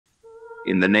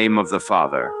In the name of the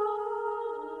Father,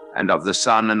 and of the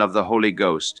Son, and of the Holy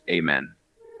Ghost. Amen.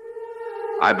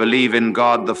 I believe in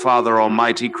God, the Father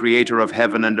Almighty, creator of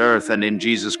heaven and earth, and in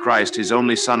Jesus Christ, his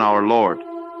only Son, our Lord,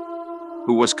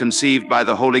 who was conceived by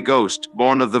the Holy Ghost,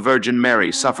 born of the Virgin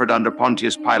Mary, suffered under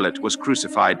Pontius Pilate, was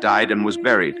crucified, died, and was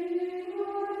buried.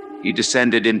 He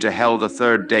descended into hell. The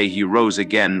third day he rose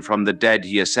again from the dead.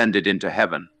 He ascended into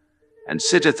heaven, and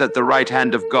sitteth at the right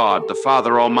hand of God, the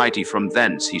Father Almighty. From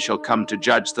thence he shall come to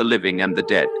judge the living and the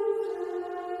dead.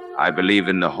 I believe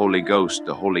in the Holy Ghost,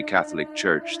 the Holy Catholic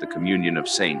Church, the communion of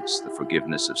saints, the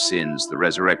forgiveness of sins, the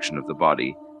resurrection of the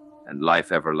body, and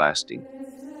life everlasting.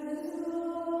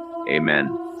 Amen.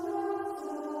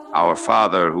 Our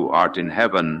Father, who art in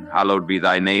heaven, hallowed be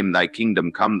thy name. Thy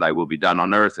kingdom come, thy will be done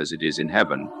on earth as it is in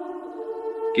heaven.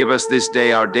 Give us this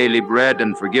day our daily bread,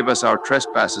 and forgive us our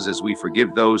trespasses as we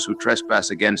forgive those who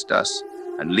trespass against us.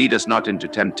 And lead us not into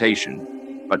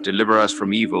temptation, but deliver us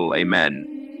from evil.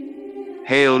 Amen.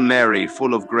 Hail Mary,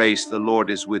 full of grace, the Lord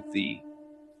is with thee.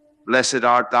 Blessed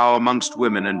art thou amongst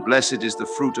women, and blessed is the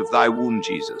fruit of thy womb,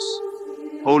 Jesus.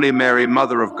 Holy Mary,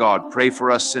 Mother of God, pray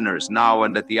for us sinners, now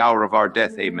and at the hour of our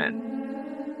death.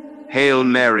 Amen. Hail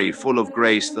Mary, full of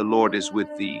grace, the Lord is with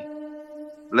thee.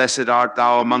 Blessed art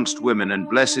thou amongst women, and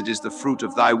blessed is the fruit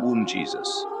of thy womb,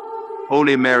 Jesus.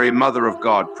 Holy Mary, Mother of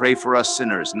God, pray for us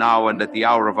sinners, now and at the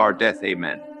hour of our death.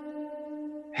 Amen.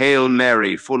 Hail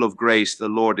Mary, full of grace, the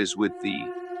Lord is with thee.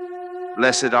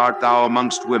 Blessed art thou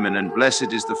amongst women, and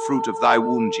blessed is the fruit of thy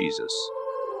womb, Jesus.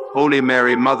 Holy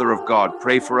Mary, Mother of God,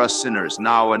 pray for us sinners,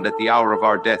 now and at the hour of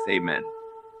our death. Amen.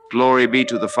 Glory be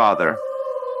to the Father,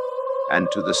 and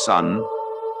to the Son,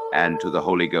 and to the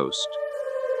Holy Ghost,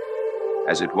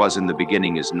 as it was in the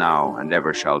beginning, is now, and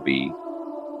ever shall be,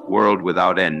 world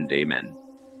without end. Amen.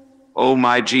 O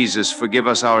my Jesus, forgive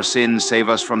us our sins, save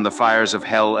us from the fires of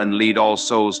hell, and lead all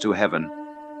souls to heaven,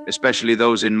 especially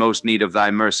those in most need of thy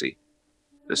mercy.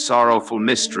 The Sorrowful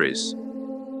Mysteries.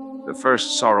 The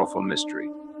first sorrowful mystery,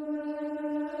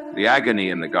 the agony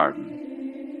in the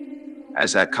garden.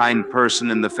 As a kind person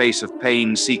in the face of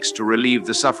pain seeks to relieve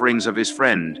the sufferings of his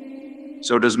friend,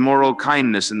 so does moral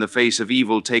kindness in the face of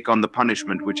evil take on the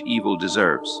punishment which evil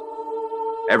deserves.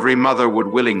 Every mother would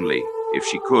willingly, if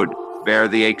she could, bear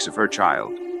the aches of her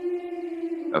child.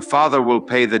 A father will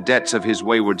pay the debts of his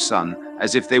wayward son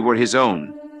as if they were his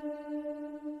own.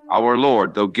 Our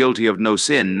Lord, though guilty of no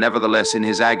sin, nevertheless in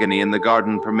his agony in the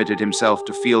garden permitted himself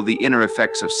to feel the inner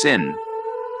effects of sin.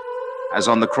 As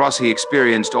on the cross he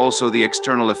experienced also the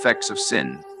external effects of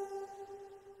sin.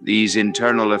 These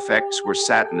internal effects were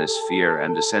sadness, fear,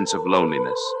 and a sense of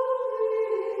loneliness.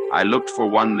 I looked for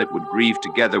one that would grieve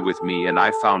together with me, and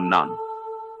I found none.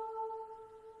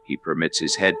 He permits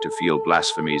his head to feel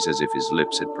blasphemies as if his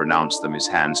lips had pronounced them, his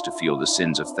hands to feel the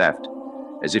sins of theft,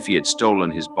 as if he had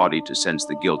stolen his body to sense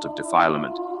the guilt of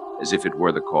defilement, as if it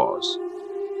were the cause.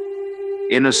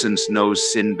 Innocence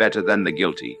knows sin better than the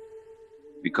guilty,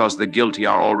 because the guilty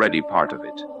are already part of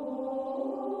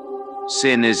it.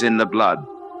 Sin is in the blood.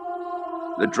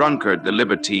 The drunkard, the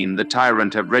libertine, the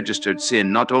tyrant have registered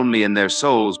sin not only in their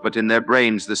souls, but in their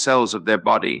brains, the cells of their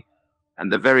body,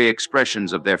 and the very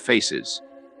expressions of their faces.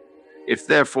 If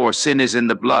therefore sin is in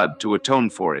the blood, to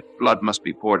atone for it, blood must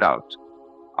be poured out.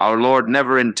 Our Lord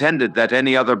never intended that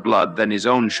any other blood than his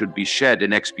own should be shed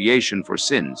in expiation for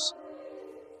sins.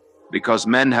 Because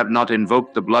men have not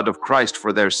invoked the blood of Christ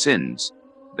for their sins,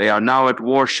 they are now at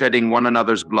war shedding one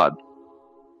another's blood.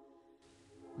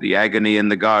 The agony in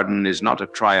the garden is not a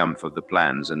triumph of the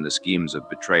plans and the schemes of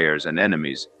betrayers and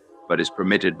enemies, but is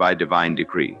permitted by divine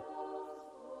decree.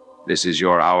 This is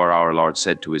your hour, our Lord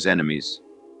said to his enemies.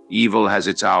 Evil has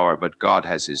its hour, but God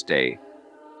has his day.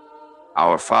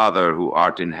 Our Father, who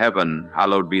art in heaven,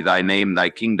 hallowed be thy name. Thy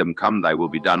kingdom come, thy will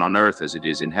be done on earth as it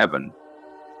is in heaven.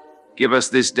 Give us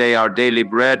this day our daily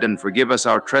bread, and forgive us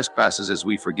our trespasses as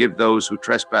we forgive those who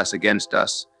trespass against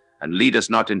us. And lead us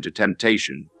not into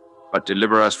temptation, but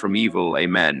deliver us from evil.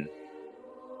 Amen.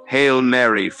 Hail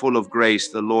Mary, full of grace,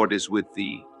 the Lord is with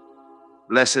thee.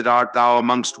 Blessed art thou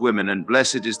amongst women, and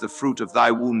blessed is the fruit of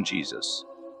thy womb, Jesus.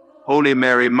 Holy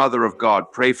Mary, Mother of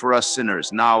God, pray for us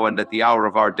sinners, now and at the hour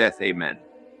of our death. Amen.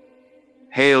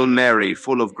 Hail Mary,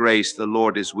 full of grace, the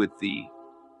Lord is with thee.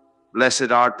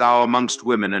 Blessed art thou amongst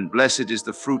women, and blessed is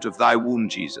the fruit of thy womb,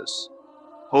 Jesus.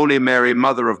 Holy Mary,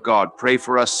 Mother of God, pray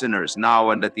for us sinners, now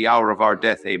and at the hour of our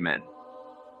death. Amen.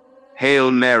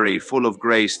 Hail Mary, full of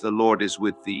grace, the Lord is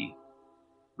with thee.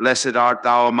 Blessed art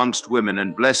thou amongst women,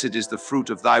 and blessed is the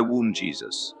fruit of thy womb,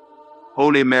 Jesus.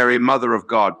 Holy Mary, Mother of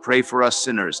God, pray for us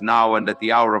sinners, now and at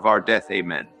the hour of our death.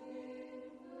 Amen.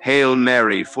 Hail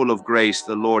Mary, full of grace,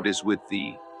 the Lord is with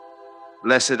thee.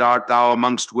 Blessed art thou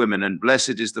amongst women, and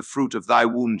blessed is the fruit of thy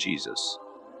womb, Jesus.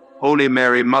 Holy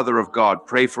Mary, Mother of God,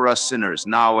 pray for us sinners,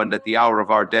 now and at the hour of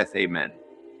our death. Amen.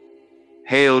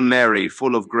 Hail Mary,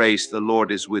 full of grace, the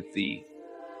Lord is with thee.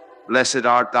 Blessed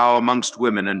art thou amongst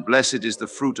women, and blessed is the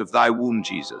fruit of thy womb,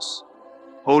 Jesus.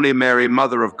 Holy Mary,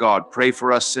 Mother of God, pray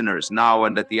for us sinners, now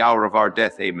and at the hour of our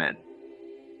death. Amen.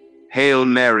 Hail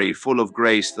Mary, full of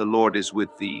grace, the Lord is with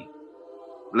thee.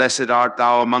 Blessed art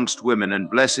thou amongst women, and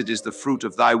blessed is the fruit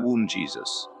of thy womb,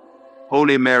 Jesus.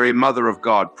 Holy Mary, Mother of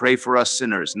God, pray for us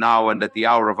sinners, now and at the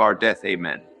hour of our death.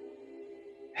 Amen.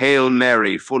 Hail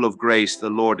Mary, full of grace, the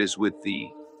Lord is with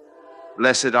thee.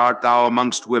 Blessed art thou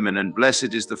amongst women, and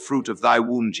blessed is the fruit of thy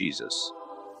womb, Jesus.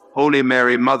 Holy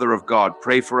Mary, Mother of God,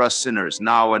 pray for us sinners,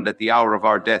 now and at the hour of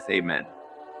our death. Amen.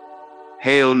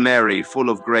 Hail Mary, full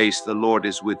of grace, the Lord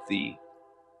is with thee.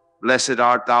 Blessed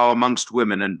art thou amongst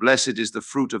women, and blessed is the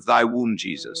fruit of thy womb,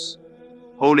 Jesus.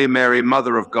 Holy Mary,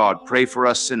 Mother of God, pray for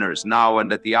us sinners, now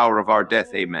and at the hour of our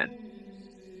death. Amen.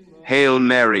 Hail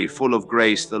Mary, full of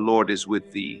grace, the Lord is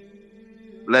with thee.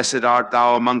 Blessed art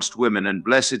thou amongst women, and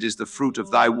blessed is the fruit of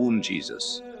thy womb,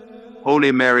 Jesus.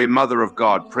 Holy Mary, Mother of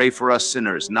God, pray for us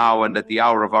sinners, now and at the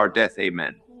hour of our death.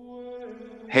 Amen.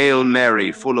 Hail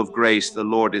Mary, full of grace, the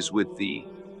Lord is with thee.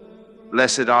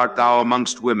 Blessed art thou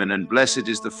amongst women, and blessed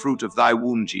is the fruit of thy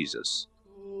womb, Jesus.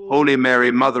 Holy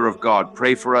Mary, Mother of God,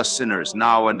 pray for us sinners,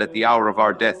 now and at the hour of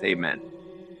our death. Amen.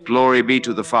 Glory be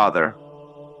to the Father,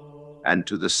 and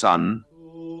to the Son,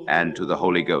 and to the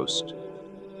Holy Ghost,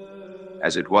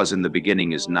 as it was in the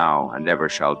beginning, is now, and ever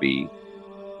shall be,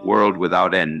 world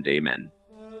without end. Amen.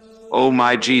 O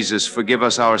my Jesus, forgive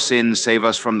us our sins, save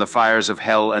us from the fires of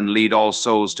hell, and lead all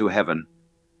souls to heaven,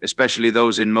 especially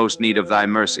those in most need of thy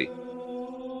mercy.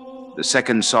 The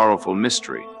second sorrowful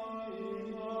mystery,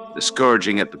 the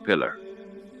scourging at the pillar.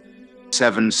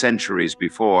 7 centuries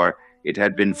before, it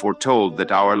had been foretold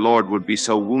that our Lord would be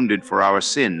so wounded for our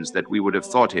sins that we would have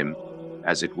thought him,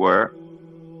 as it were,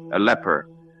 a leper,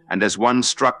 and as one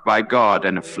struck by God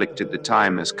and afflicted. The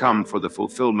time has come for the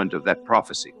fulfillment of that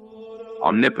prophecy.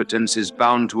 Omnipotence is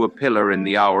bound to a pillar in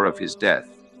the hour of his death,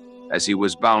 as he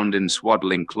was bound in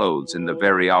swaddling clothes in the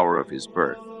very hour of his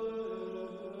birth.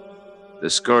 The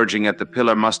scourging at the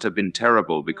pillar must have been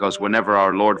terrible, because whenever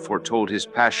our Lord foretold his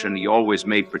passion, he always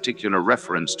made particular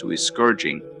reference to his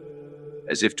scourging,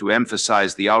 as if to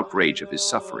emphasize the outrage of his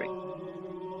suffering.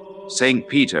 St.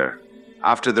 Peter,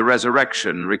 after the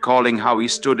resurrection, recalling how he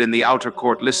stood in the outer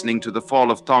court listening to the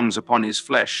fall of thongs upon his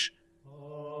flesh,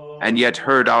 and yet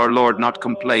heard our Lord not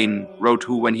complain, wrote,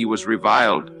 who when he was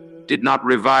reviled, did not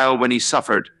revile; when he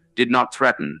suffered, did not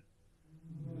threaten.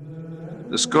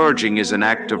 The scourging is an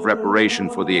act of reparation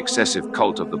for the excessive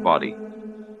cult of the body.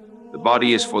 The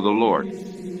body is for the Lord.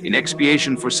 In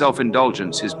expiation for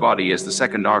self-indulgence, his body, as the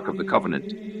second ark of the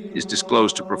covenant, is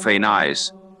disclosed to profane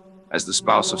eyes, as the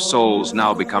spouse of souls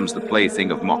now becomes the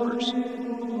plaything of mockers.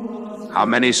 How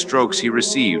many strokes he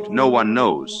received, no one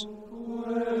knows.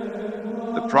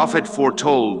 The prophet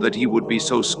foretold that he would be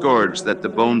so scourged that the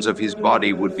bones of his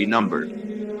body would be numbered.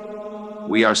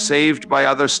 We are saved by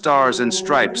other stars and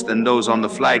stripes than those on the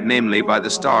flag, namely by the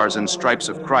stars and stripes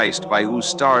of Christ, by whose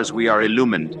stars we are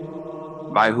illumined,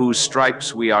 by whose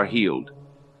stripes we are healed.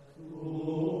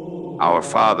 Our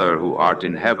Father, who art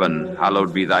in heaven,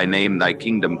 hallowed be thy name. Thy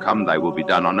kingdom come, thy will be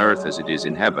done on earth as it is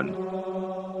in heaven.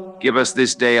 Give us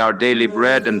this day our daily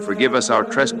bread, and forgive us our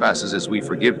trespasses as we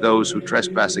forgive those who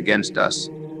trespass against us.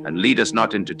 And lead us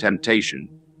not into temptation,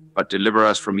 but deliver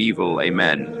us from evil.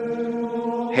 Amen.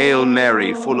 Hail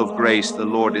Mary, full of grace, the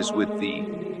Lord is with thee.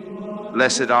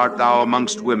 Blessed art thou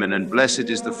amongst women, and blessed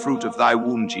is the fruit of thy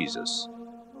womb, Jesus.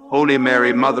 Holy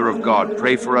Mary, Mother of God,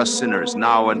 pray for us sinners,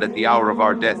 now and at the hour of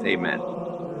our death. Amen.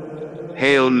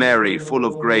 Hail Mary, full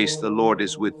of grace, the Lord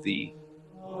is with thee.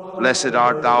 Blessed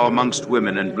art thou amongst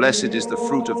women, and blessed is the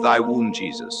fruit of thy womb,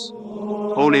 Jesus.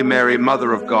 Holy Mary,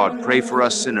 Mother of God, pray for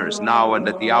us sinners, now and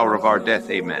at the hour of our death.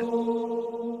 Amen.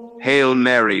 Hail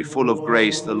Mary, full of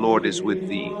grace, the Lord is with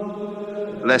thee.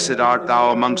 Blessed art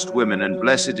thou amongst women, and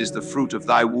blessed is the fruit of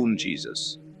thy womb,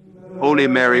 Jesus. Holy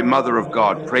Mary, Mother of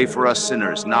God, pray for us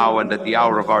sinners, now and at the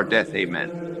hour of our death.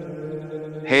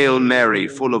 Amen. Hail Mary,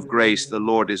 full of grace, the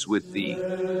Lord is with thee.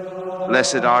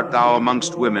 Blessed art thou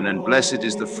amongst women, and blessed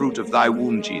is the fruit of thy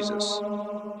womb, Jesus.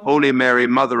 Holy Mary,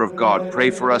 Mother of God,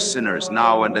 pray for us sinners,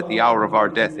 now and at the hour of our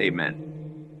death. Amen.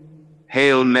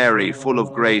 Hail Mary, full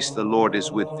of grace, the Lord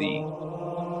is with thee.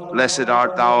 Blessed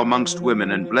art thou amongst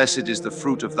women, and blessed is the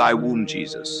fruit of thy womb,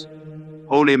 Jesus.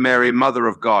 Holy Mary, Mother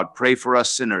of God, pray for us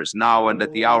sinners, now and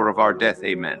at the hour of our death.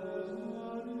 Amen.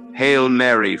 Hail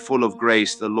Mary, full of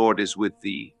grace, the Lord is with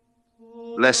thee.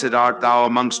 Blessed art thou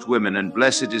amongst women, and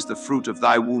blessed is the fruit of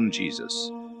thy womb,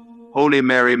 Jesus. Holy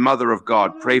Mary, Mother of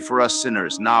God, pray for us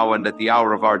sinners, now and at the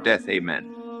hour of our death. Amen.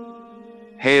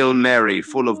 Hail Mary,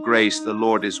 full of grace, the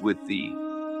Lord is with thee.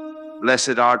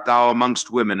 Blessed art thou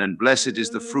amongst women, and blessed is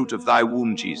the fruit of thy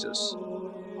womb, Jesus.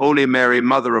 Holy Mary,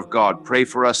 Mother of God, pray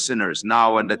for us sinners,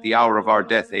 now and at the hour of our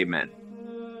death. Amen.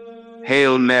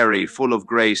 Hail Mary, full of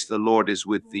grace, the Lord is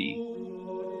with thee.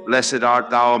 Blessed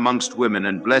art thou amongst women,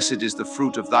 and blessed is the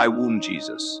fruit of thy womb,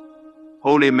 Jesus.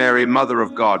 Holy Mary, Mother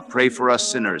of God, pray for us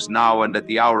sinners, now and at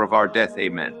the hour of our death.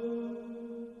 Amen.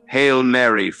 Hail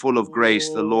Mary, full of grace,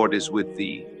 the Lord is with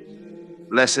thee.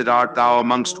 Blessed art thou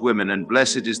amongst women, and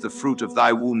blessed is the fruit of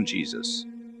thy womb, Jesus.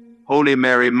 Holy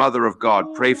Mary, Mother of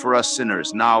God, pray for us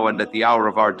sinners, now and at the hour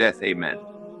of our death. Amen.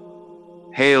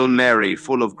 Hail Mary,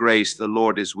 full of grace, the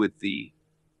Lord is with thee.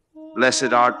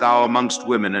 Blessed art thou amongst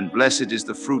women, and blessed is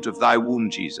the fruit of thy womb,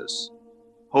 Jesus.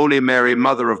 Holy Mary,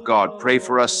 Mother of God, pray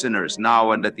for us sinners,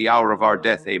 now and at the hour of our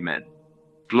death. Amen.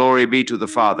 Glory be to the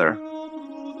Father,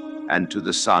 and to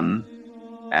the Son,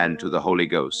 and to the Holy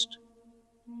Ghost,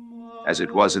 as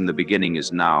it was in the beginning,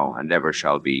 is now, and ever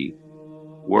shall be,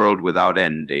 world without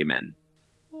end. Amen.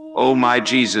 O my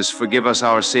Jesus, forgive us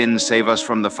our sins, save us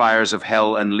from the fires of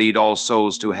hell, and lead all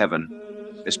souls to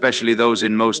heaven, especially those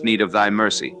in most need of thy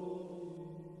mercy.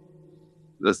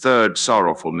 The third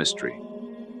sorrowful mystery,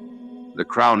 the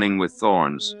crowning with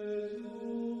thorns.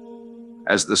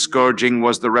 As the scourging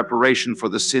was the reparation for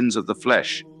the sins of the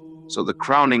flesh, so the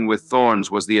crowning with thorns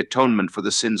was the atonement for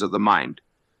the sins of the mind.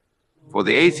 For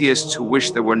the atheists who wish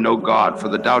there were no God, for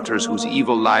the doubters whose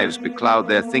evil lives becloud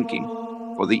their thinking,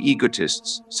 for the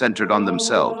egotists centered on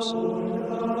themselves.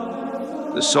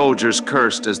 The soldiers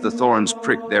cursed as the thorns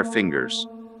pricked their fingers.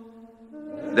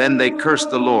 Then they cursed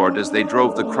the Lord as they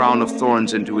drove the crown of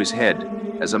thorns into his head,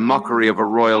 as a mockery of a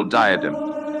royal diadem.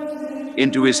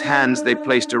 Into his hands they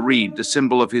placed a reed, the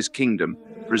symbol of his kingdom,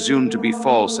 presumed to be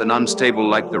false and unstable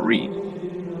like the reed.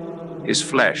 His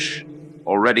flesh,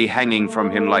 already hanging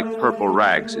from him like purple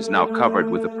rags, is now covered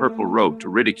with a purple robe to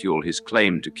ridicule his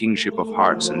claim to kingship of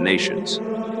hearts and nations.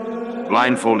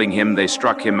 Blindfolding him, they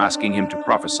struck him, asking him to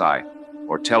prophesy,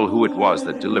 or tell who it was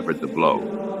that delivered the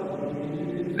blow.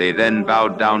 They then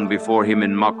bowed down before him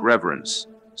in mock reverence,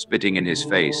 spitting in his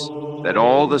face, that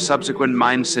all the subsequent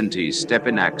Mindsintes,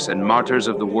 Stepinacs, and martyrs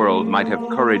of the world might have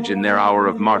courage in their hour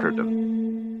of martyrdom.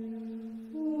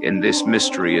 In this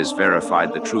mystery is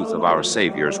verified the truth of our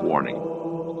Savior's warning.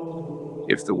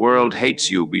 If the world hates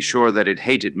you, be sure that it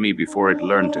hated me before it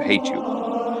learned to hate you.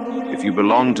 If you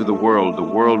belong to the world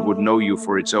would know you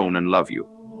for its own and love you.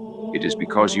 It is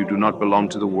because you do not belong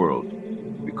to the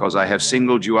world, because I have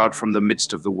singled you out from the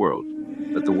midst of the world,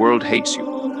 that the world hates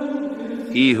you.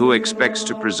 He who expects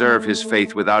to preserve his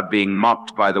faith without being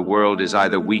mocked by the world is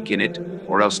either weak in it,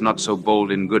 or else not so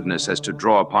bold in goodness as to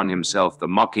draw upon himself the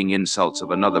mocking insults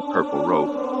of another purple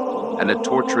robe, and a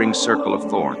torturing circle of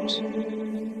thorns.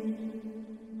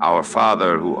 Our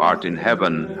Father, who art in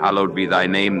heaven, hallowed be thy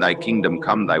name. Thy kingdom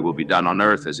come, thy will be done on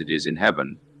earth as it is in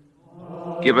heaven.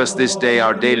 Give us this day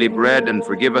our daily bread, and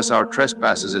forgive us our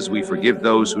trespasses as we forgive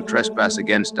those who trespass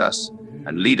against us.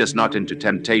 And lead us not into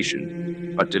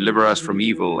temptation, but deliver us from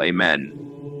evil.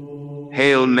 Amen.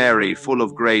 Hail Mary, full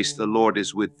of grace, the Lord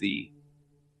is with thee.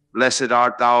 Blessed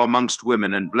art thou amongst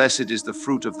women, and blessed is the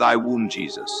fruit of thy womb,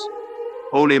 Jesus.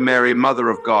 Holy Mary, Mother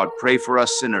of God, pray for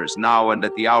us sinners, now and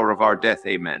at the hour of our death.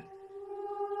 Amen.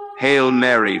 Hail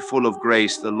Mary, full of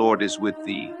grace, the Lord is with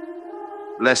thee.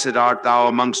 Blessed art thou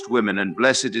amongst women, and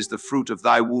blessed is the fruit of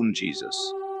thy womb, Jesus.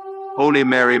 Holy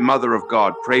Mary, Mother of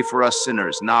God, pray for us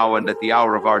sinners, now and at the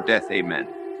hour of our death. Amen.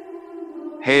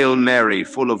 Hail Mary,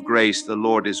 full of grace, the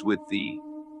Lord is with thee.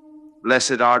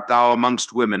 Blessed art thou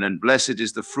amongst women, and blessed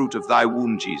is the fruit of thy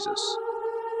womb, Jesus.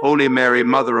 Holy Mary,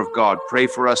 Mother of God, pray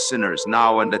for us sinners,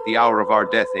 now and at the hour of our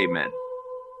death. Amen.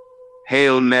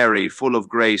 Hail Mary, full of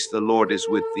grace, the Lord is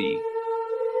with thee.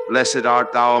 Blessed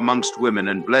art thou amongst women,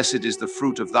 and blessed is the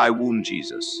fruit of thy womb,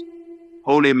 Jesus.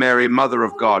 Holy Mary, Mother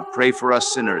of God, pray for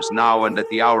us sinners, now and at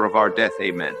the hour of our death.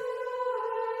 Amen.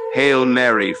 Hail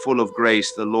Mary, full of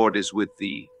grace, the Lord is with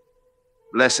thee.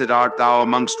 Blessed art thou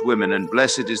amongst women, and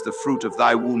blessed is the fruit of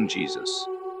thy womb, Jesus.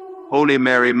 Holy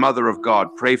Mary, Mother of God,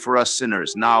 pray for us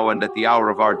sinners, now and at the hour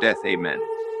of our death. Amen.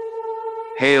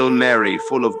 Hail Mary,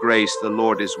 full of grace, the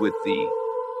Lord is with thee.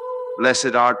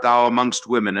 Blessed art thou amongst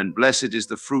women, and blessed is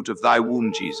the fruit of thy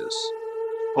womb, Jesus.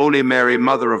 Holy Mary,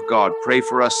 Mother of God, pray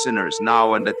for us sinners,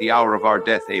 now and at the hour of our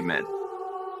death. Amen.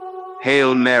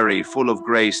 Hail Mary, full of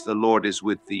grace, the Lord is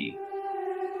with thee.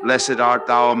 Blessed art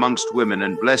thou amongst women,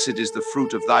 and blessed is the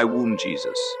fruit of thy womb,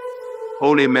 Jesus.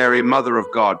 Holy Mary, Mother of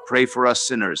God, pray for us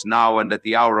sinners, now and at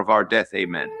the hour of our death.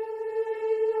 Amen.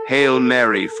 Hail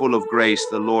Mary, full of grace,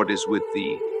 the Lord is with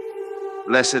thee.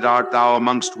 Blessed art thou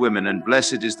amongst women, and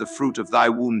blessed is the fruit of thy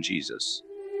womb, Jesus.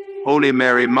 Holy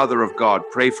Mary, Mother of God,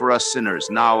 pray for us sinners,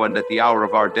 now and at the hour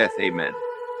of our death. Amen.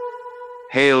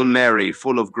 Hail Mary,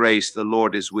 full of grace, the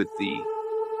Lord is with thee.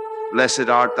 Blessed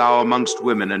art thou amongst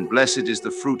women, and blessed is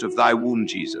the fruit of thy womb,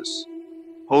 Jesus.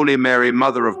 Holy Mary,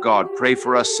 Mother of God, pray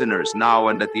for us sinners, now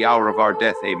and at the hour of our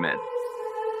death. Amen.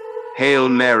 Hail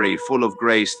Mary, full of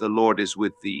grace, the Lord is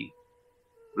with thee.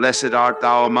 Blessed art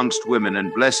thou amongst women,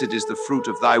 and blessed is the fruit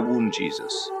of thy womb,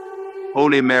 Jesus.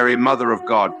 Holy Mary, Mother of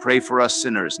God, pray for us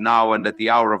sinners, now and at the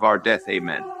hour of our death.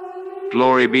 Amen.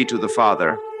 Glory be to the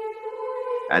Father,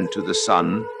 and to the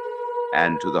Son,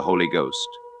 and to the Holy Ghost,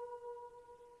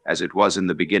 as it was in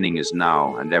the beginning, is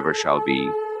now, and ever shall be,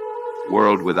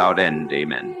 world without end.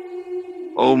 Amen.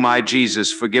 O my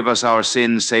Jesus, forgive us our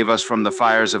sins, save us from the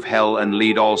fires of hell, and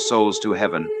lead all souls to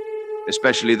heaven,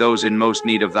 especially those in most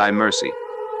need of thy mercy.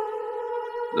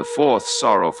 The fourth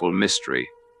sorrowful mystery,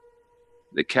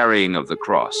 the carrying of the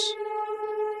cross.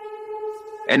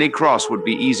 Any cross would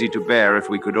be easy to bear if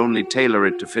we could only tailor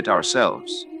it to fit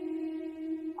ourselves.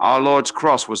 Our Lord's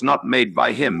cross was not made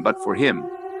by him, but for him.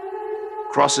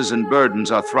 Crosses and burdens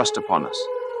are thrust upon us.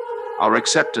 Our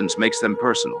acceptance makes them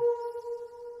personal.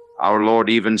 Our Lord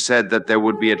even said that there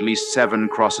would be at least 7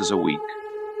 crosses a week.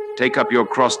 Take up your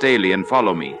cross daily and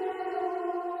follow me.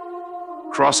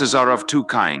 Crosses are of 2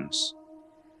 kinds.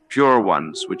 Pure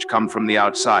ones, which come from the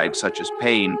outside, such as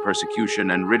pain,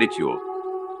 persecution, and ridicule,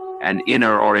 and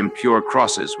inner or impure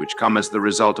crosses, which come as the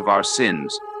result of our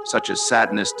sins, such as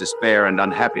sadness, despair, and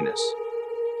unhappiness.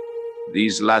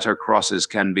 These latter crosses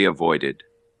can be avoided.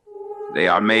 They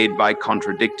are made by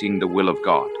contradicting the will of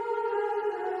God.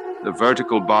 The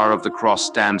vertical bar of the cross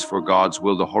stands for God's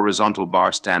will, the horizontal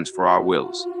bar stands for our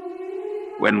wills.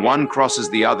 When one crosses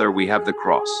the other, we have the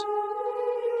cross.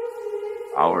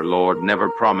 Our Lord never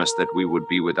promised that we would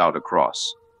be without a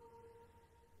cross.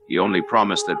 He only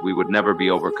promised that we would never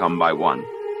be overcome by one.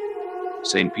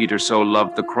 St. Peter so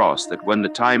loved the cross that when the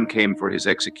time came for his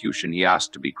execution, he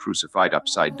asked to be crucified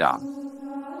upside down.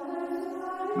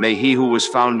 May he who was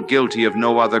found guilty of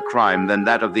no other crime than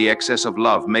that of the excess of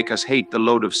love make us hate the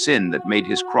load of sin that made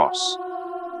his cross.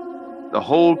 The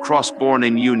whole cross borne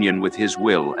in union with his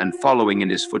will and following in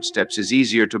his footsteps is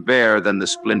easier to bear than the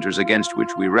splinters against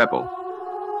which we rebel.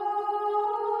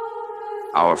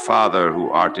 Our Father, who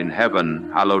art in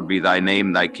heaven, hallowed be thy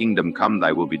name. Thy kingdom come,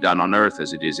 thy will be done on earth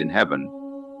as it is in heaven.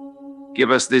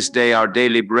 Give us this day our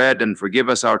daily bread, and forgive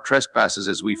us our trespasses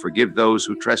as we forgive those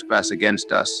who trespass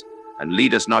against us. And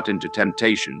lead us not into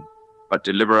temptation, but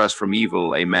deliver us from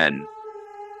evil. Amen.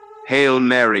 Hail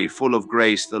Mary, full of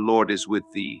grace, the Lord is with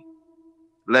thee.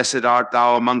 Blessed art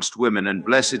thou amongst women, and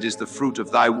blessed is the fruit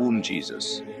of thy womb,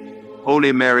 Jesus.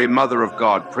 Holy Mary, Mother of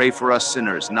God, pray for us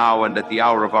sinners, now and at the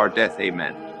hour of our death.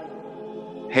 Amen.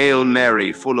 Hail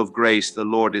Mary, full of grace, the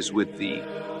Lord is with thee.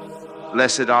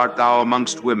 Blessed art thou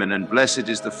amongst women, and blessed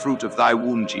is the fruit of thy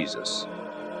womb, Jesus.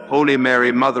 Holy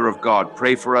Mary, Mother of God,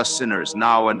 pray for us sinners,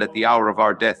 now and at the hour of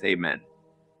our death. Amen.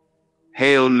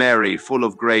 Hail Mary, full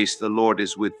of grace, the Lord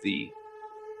is with thee.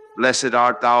 Blessed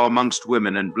art thou amongst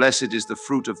women, and blessed is the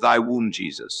fruit of thy womb,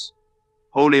 Jesus.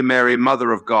 Holy Mary,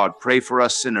 Mother of God, pray for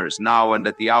us sinners, now and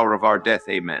at the hour of our death.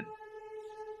 Amen.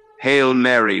 Hail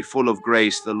Mary, full of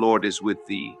grace, the Lord is with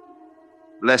thee.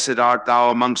 Blessed art thou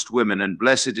amongst women, and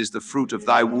blessed is the fruit of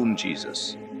thy womb,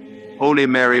 Jesus. Holy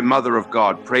Mary, Mother of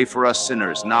God, pray for us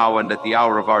sinners, now and at the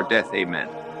hour of our death. Amen.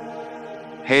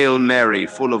 Hail Mary,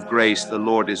 full of grace, the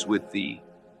Lord is with thee.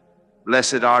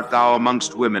 Blessed art thou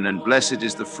amongst women, and blessed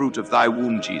is the fruit of thy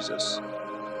womb, Jesus.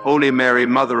 Holy Mary,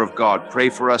 Mother of God, pray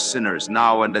for us sinners,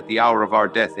 now and at the hour of our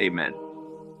death. Amen.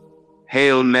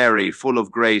 Hail Mary, full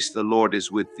of grace, the Lord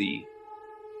is with thee.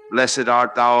 Blessed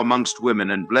art thou amongst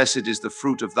women, and blessed is the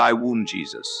fruit of thy womb,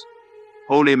 Jesus.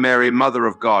 Holy Mary, Mother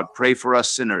of God, pray for us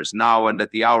sinners, now and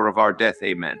at the hour of our death.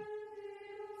 Amen.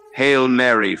 Hail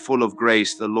Mary, full of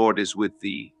grace, the Lord is with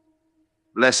thee.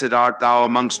 Blessed art thou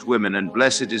amongst women, and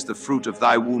blessed is the fruit of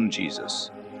thy womb,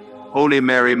 Jesus. Holy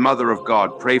Mary, Mother of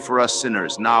God, pray for us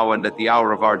sinners, now and at the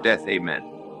hour of our death. Amen.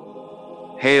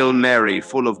 Hail Mary,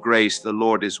 full of grace, the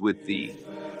Lord is with thee.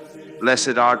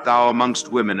 Blessed art thou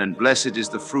amongst women, and blessed is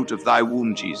the fruit of thy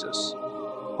womb, Jesus.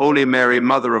 Holy Mary,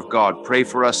 Mother of God, pray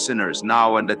for us sinners,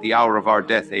 now and at the hour of our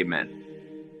death. Amen.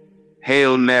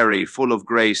 Hail Mary, full of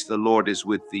grace, the Lord is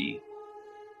with thee.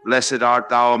 Blessed art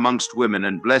thou amongst women,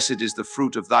 and blessed is the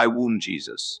fruit of thy womb,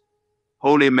 Jesus.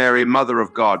 Holy Mary, Mother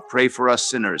of God, pray for us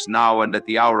sinners, now and at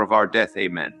the hour of our death.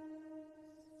 Amen.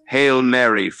 Hail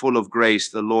Mary, full of grace,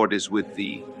 the Lord is with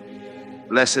thee.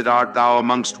 Blessed art thou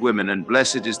amongst women, and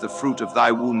blessed is the fruit of thy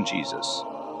womb, Jesus.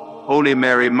 Holy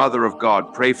Mary, Mother of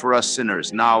God, pray for us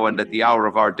sinners, now and at the hour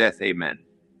of our death. Amen.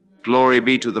 Glory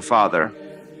be to the Father,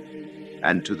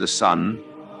 and to the Son,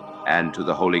 and to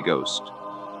the Holy Ghost,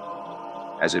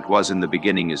 as it was in the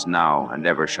beginning, is now, and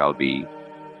ever shall be,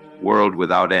 world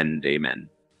without end. Amen.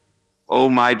 O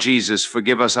my Jesus,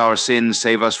 forgive us our sins,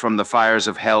 save us from the fires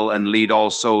of hell, and lead all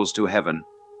souls to heaven,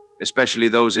 especially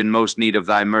those in most need of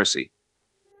thy mercy.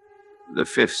 The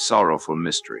fifth sorrowful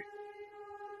mystery,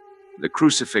 the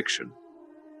Crucifixion.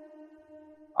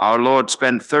 Our Lord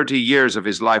spent 30 years of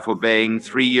his life obeying,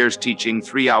 3 years teaching,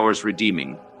 3 hours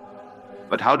redeeming.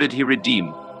 But how did he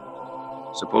redeem?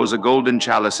 Suppose a golden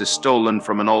chalice is stolen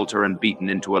from an altar and beaten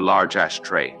into a large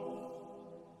ashtray.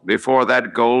 Before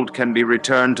that gold can be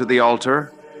returned to the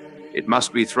altar, it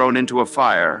must be thrown into a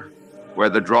fire. Where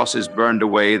the dross is burned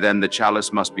away, then the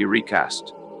chalice must be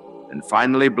recast, and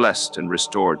finally blessed and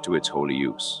restored to its holy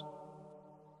use.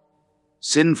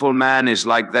 Sinful man is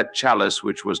like that chalice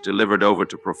which was delivered over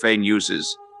to profane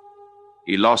uses.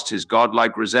 He lost his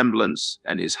godlike resemblance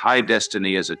and his high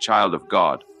destiny as a child of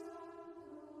God.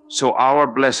 So our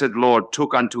blessed Lord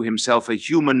took unto himself a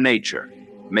human nature,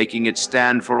 making it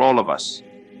stand for all of us,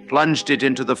 plunged it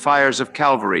into the fires of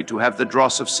Calvary to have the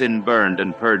dross of sin burned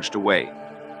and purged away.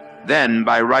 Then,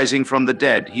 by rising from the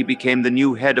dead, he became the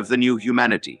new head of the new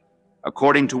humanity,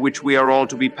 according to which we are all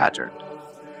to be patterned.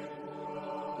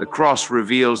 The cross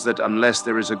reveals that unless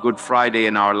there is a Good Friday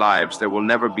in our lives, there will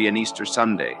never be an Easter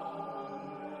Sunday.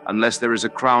 Unless there is a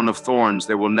crown of thorns,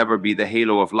 there will never be the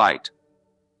halo of light.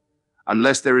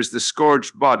 Unless there is the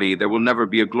scourged body, there will never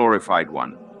be a glorified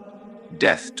one.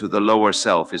 Death to the lower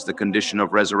self is the condition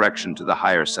of resurrection to the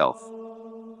higher self.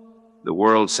 The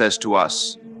world says to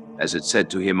us, as it said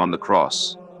to him on the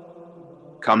cross,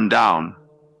 "Come down,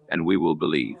 and we will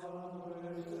believe."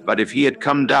 But if he had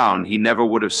come down, he never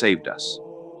would have saved us.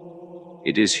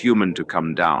 It is human to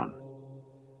come down.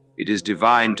 It is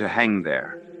divine to hang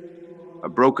there. A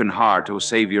broken heart, O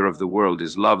Savior of the world,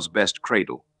 is love's best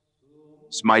cradle.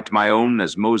 Smite my own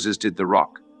as Moses did the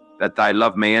rock, that thy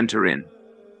love may enter in.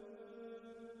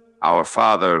 Our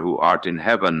Father, who art in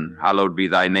heaven, hallowed be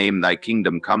thy name. Thy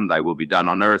kingdom come, thy will be done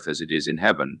on earth as it is in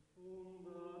heaven.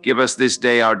 Give us this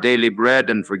day our daily bread,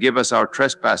 and forgive us our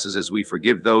trespasses as we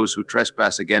forgive those who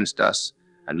trespass against us.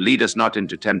 And lead us not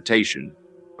into temptation,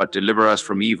 but deliver us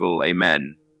from evil.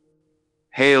 Amen.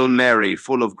 Hail Mary,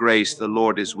 full of grace, the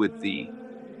Lord is with thee.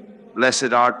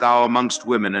 Blessed art thou amongst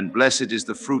women, and blessed is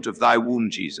the fruit of thy womb,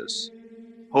 Jesus.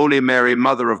 Holy Mary,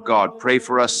 Mother of God, pray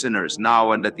for us sinners,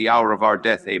 now and at the hour of our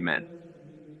death. Amen.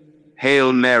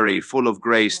 Hail Mary, full of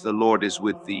grace, the Lord is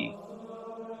with thee.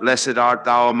 Blessed art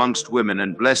thou amongst women,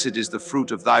 and blessed is the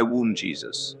fruit of thy womb,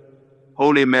 Jesus.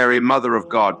 Holy Mary, Mother of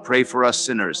God, pray for us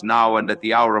sinners, now and at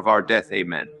the hour of our death.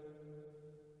 Amen.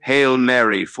 Hail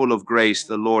Mary, full of grace,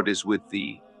 the Lord is with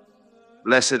thee.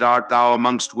 Blessed art thou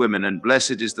amongst women, and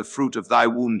blessed is the fruit of thy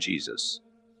womb, Jesus.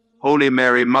 Holy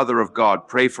Mary, Mother of God,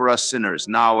 pray for us sinners,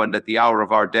 now and at the hour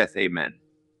of our death. Amen.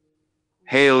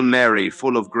 Hail Mary,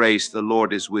 full of grace, the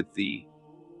Lord is with thee.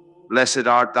 Blessed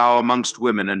art thou amongst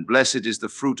women, and blessed is the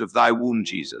fruit of thy womb,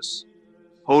 Jesus.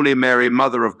 Holy Mary,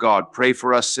 Mother of God, pray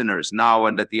for us sinners, now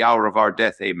and at the hour of our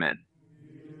death. Amen.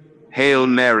 Hail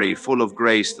Mary, full of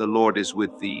grace, the Lord is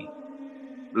with thee.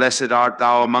 Blessed art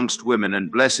thou amongst women,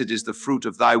 and blessed is the fruit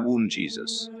of thy womb,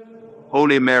 Jesus.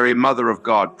 Holy Mary, Mother of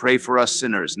God, pray for us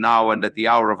sinners, now and at the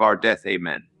hour of our death.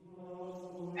 Amen.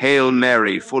 Hail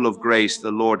Mary, full of grace,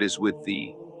 the Lord is with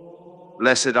thee.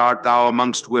 Blessed art thou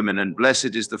amongst women, and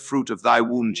blessed is the fruit of thy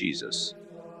womb, Jesus.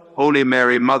 Holy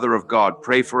Mary, Mother of God,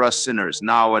 pray for us sinners,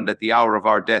 now and at the hour of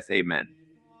our death. Amen.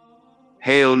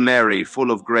 Hail Mary,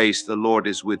 full of grace, the Lord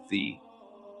is with thee.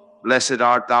 Blessed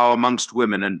art thou amongst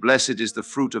women, and blessed is the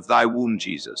fruit of thy womb,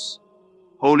 Jesus.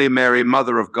 Holy Mary,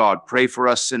 Mother of God, pray for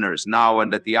us sinners, now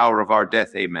and at the hour of our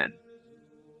death. Amen.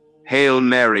 Hail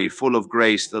Mary, full of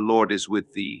grace, the Lord is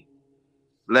with thee.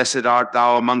 Blessed art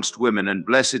thou amongst women, and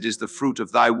blessed is the fruit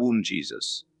of thy womb,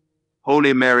 Jesus.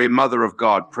 Holy Mary, Mother of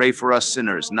God, pray for us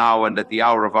sinners, now and at the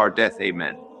hour of our death.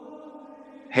 Amen.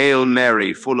 Hail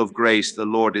Mary, full of grace, the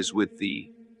Lord is with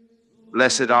thee.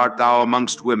 Blessed art thou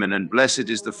amongst women, and blessed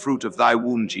is the fruit of thy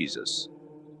womb, Jesus.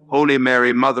 Holy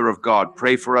Mary, Mother of God,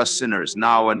 pray for us sinners,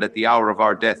 now and at the hour of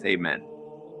our death. Amen.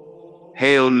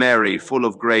 Hail Mary, full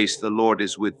of grace, the Lord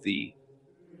is with thee.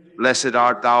 Blessed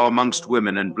art thou amongst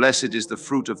women, and blessed is the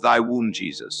fruit of thy womb,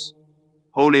 Jesus.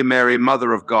 Holy Mary,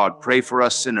 Mother of God, pray for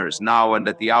us sinners, now and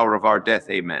at the hour of our death.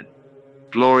 Amen.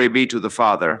 Glory be to the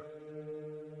Father,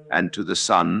 and to the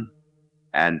Son,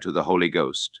 and to the Holy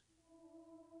Ghost,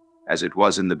 as it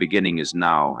was in the beginning, is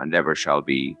now, and ever shall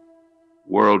be,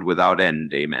 world without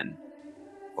end. Amen.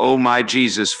 O my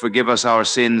Jesus, forgive us our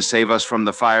sins, save us from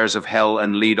the fires of hell,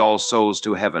 and lead all souls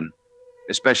to heaven,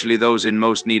 especially those in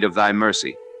most need of thy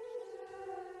mercy.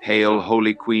 Hail,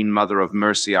 Holy Queen, Mother of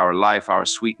Mercy, our life, our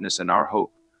sweetness, and our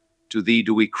hope. To thee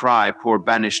do we cry, poor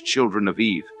banished children of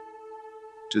Eve.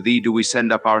 To thee do we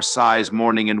send up our sighs,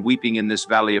 mourning and weeping in this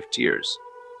valley of tears.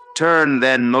 Turn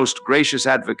then, most gracious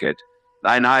Advocate,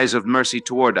 thine eyes of mercy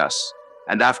toward us,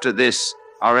 and after this,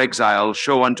 our exile,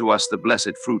 show unto us the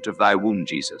blessed fruit of thy womb,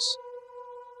 Jesus.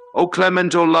 O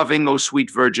clement, O loving, O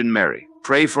sweet Virgin Mary,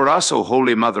 pray for us, O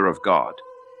Holy Mother of God,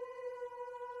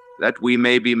 that we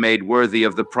may be made worthy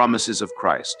of the promises of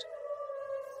Christ.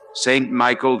 Saint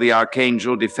Michael the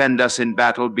Archangel, defend us in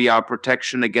battle, be our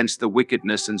protection against the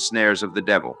wickedness and snares of the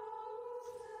devil.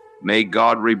 May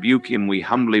God rebuke him, we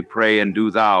humbly pray, and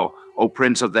do thou, O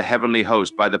Prince of the heavenly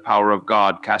host, by the power of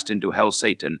God, cast into hell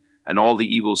Satan and all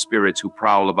the evil spirits who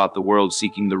prowl about the world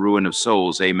seeking the ruin of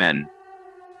souls. Amen.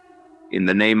 In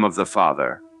the name of the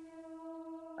Father,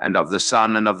 and of the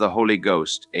Son, and of the Holy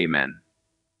Ghost. Amen.